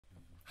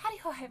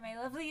hi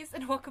my lovelies,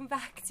 and welcome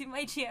back to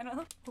my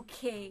channel.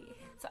 Okay,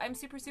 so I'm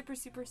super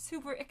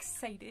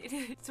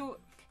excited. So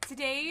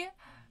today,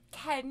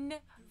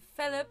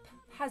 Felip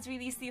has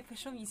released the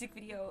official music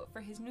video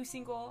for his new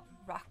single,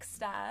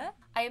 Rocksta.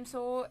 I am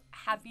so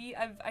happy.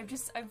 I've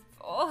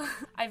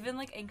been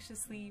like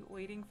anxiously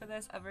waiting for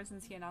this ever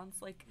since he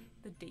announced like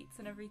the dates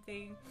and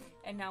everything,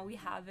 and now we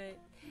have it.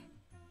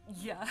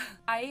 Yeah.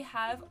 I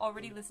have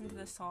already listened to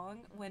the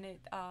song when it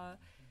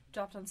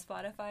dropped on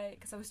Spotify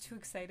because I was too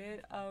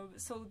excited.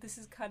 So this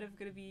is kind of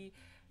gonna be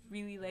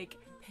really like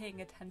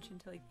paying attention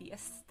to like the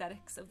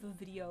aesthetics of the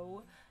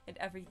video and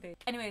everything.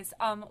 Anyways,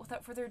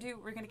 without further ado,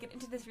 we're gonna get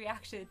into this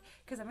reaction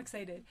because I'm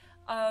excited.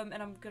 And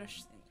I'm gonna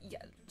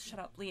shut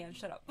up, LeeAnn,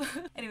 shut up.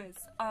 Anyways,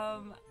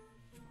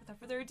 without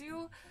further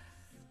ado,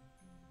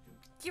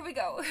 here we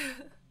go.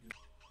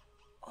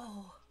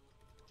 Oh.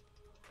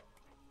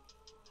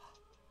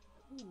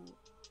 Ooh.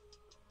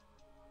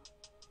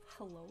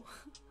 Hello.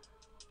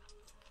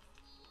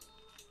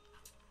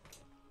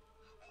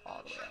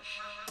 All the way up.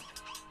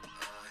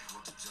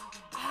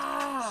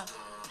 Ah!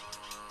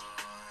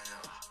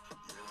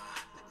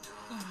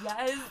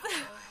 Yes!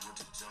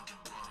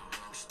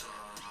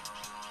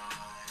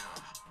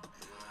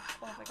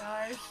 Oh my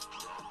gosh.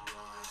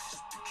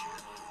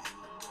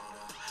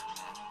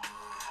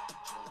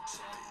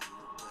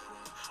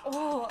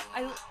 Oh,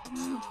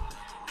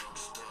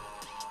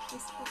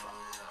 this is...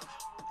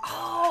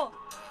 Oh!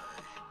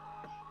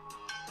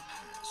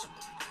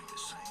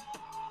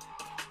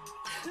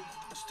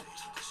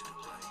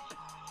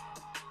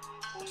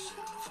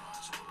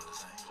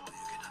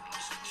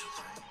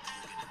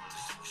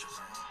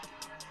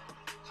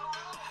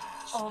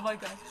 Oh my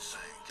god.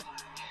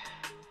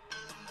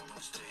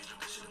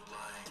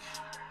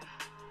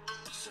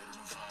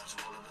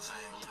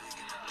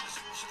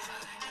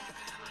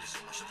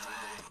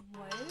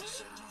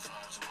 What?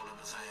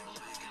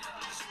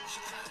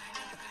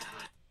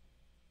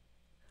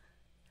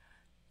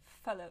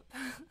 Felip.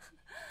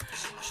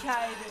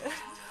 Tried.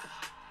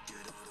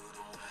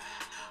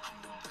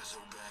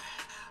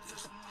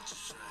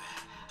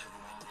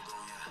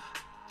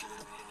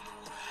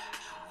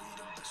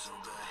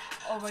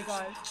 Oh my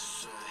god.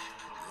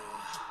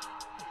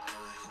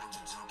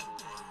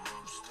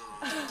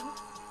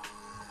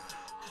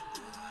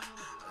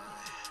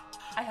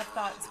 I have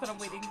thoughts, but I'm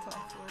waiting until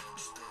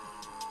afterwards.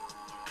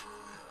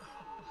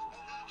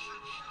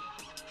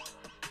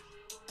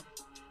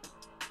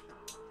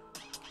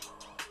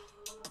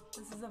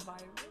 This is a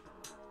vibe.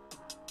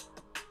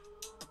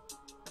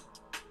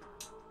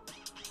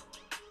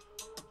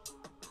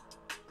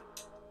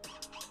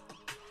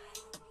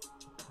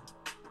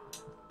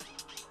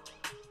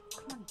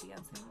 Come on,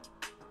 dancing.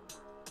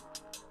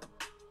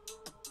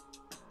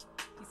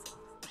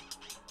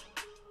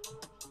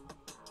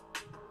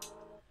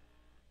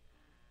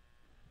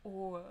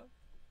 Oh.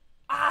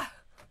 Ah!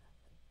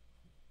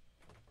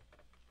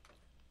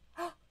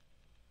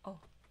 Oh.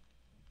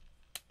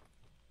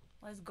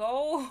 Let's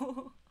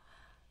go.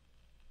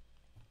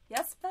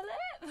 Yes,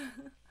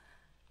 Felip.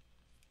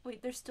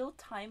 Wait, there's still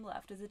time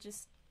left. Is it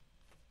just...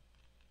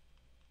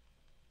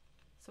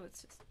 So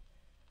it's just...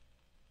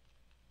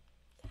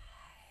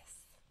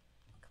 Yes.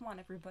 Come on,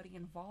 everybody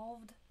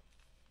involved.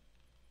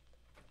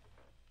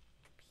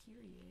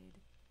 Period.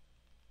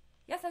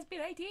 Yes, that's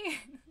SB19.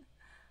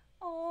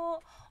 Oh,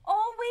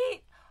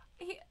 wait.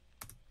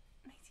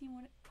 19,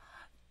 what?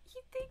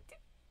 He thanked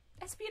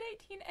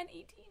SB19 and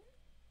 18.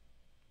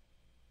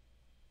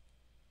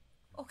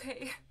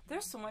 Okay,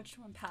 there's so much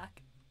to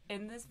unpack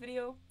in this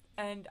video,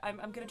 and I'm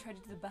gonna try to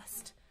do the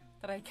best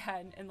that I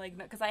can, and like,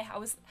 because I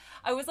was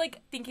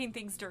like thinking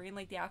things during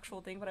like the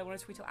actual thing, but I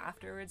wanted to wait till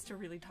afterwards to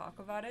really talk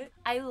about it.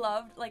 I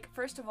loved, like,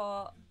 first of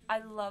all, I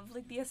love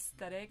like the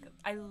aesthetic.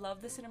 I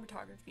love the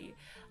cinematography.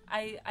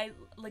 I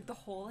like the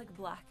whole like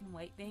black and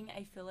white thing.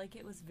 I feel like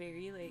it was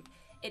very like,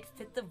 it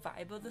fit the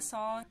vibe of the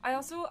song. I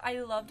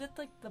loved it,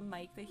 like the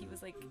mic that he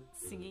was like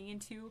singing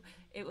into,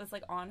 it was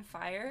like on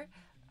fire.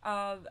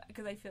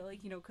 Because I feel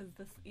like, you know, because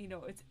this, you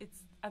know,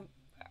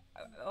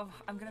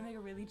 I'm gonna make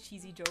a really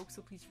cheesy joke,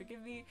 so please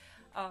forgive me.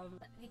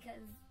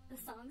 Because the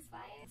song's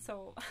fire.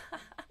 So,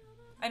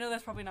 I know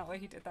that's probably not why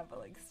he did that, but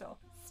like,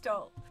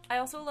 still. I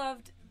also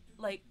loved,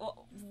 like,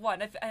 well,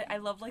 one, I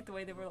loved like the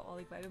way they were all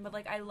like vibing, but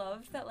like I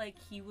loved that like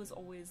he was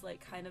always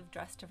like kind of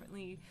dressed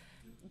differently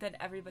than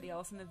everybody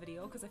else in the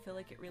video, because I feel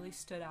like it really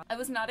stood out. I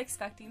was not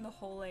expecting the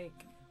whole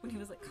like when he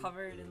was like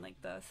covered in like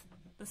the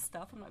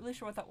stuff. I'm not really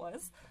sure what that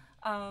was.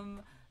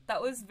 That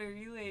was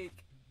very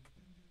like,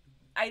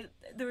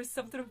 there was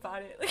something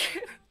about it,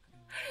 like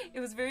it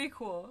was very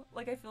cool.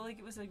 Like I feel like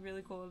it was like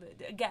really cool.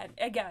 Again,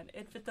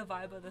 it fit the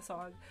vibe of the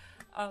song.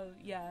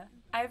 Yeah,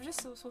 I'm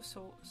just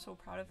so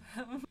proud of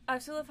him. I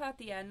also love how at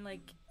the end,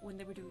 like when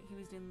they were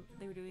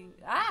doing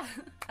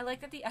I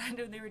liked at the end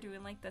when they were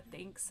doing like the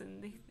thanks,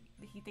 and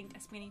he thanked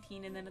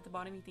SB19, and then at the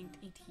bottom he thanked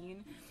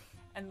 18,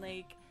 and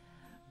like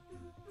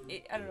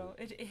I don't know,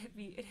 it hit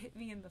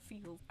me in the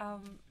field.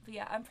 But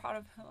yeah, I'm proud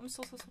of him. I'm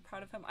so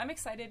proud of him. I'm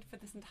excited for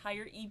this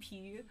entire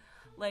EP.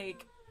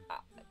 Like,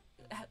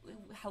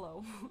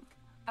 hello.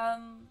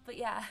 But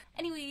yeah,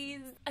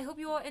 anyways, I hope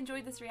you all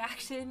enjoyed this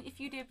reaction. If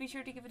you did, be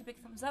sure to give it a big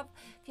thumbs up.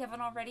 If you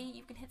haven't already,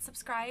 you can hit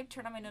subscribe,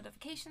 turn on my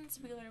notifications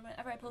to be alerted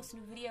whenever I post a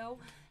new video.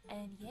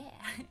 And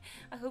yeah,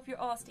 I hope you're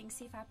all staying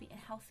safe, happy, and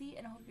healthy,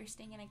 and I hope you're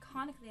staying an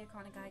iconically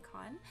iconic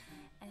icon.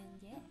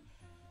 And yeah,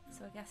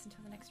 so I guess until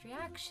the next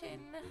reaction,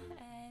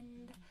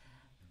 and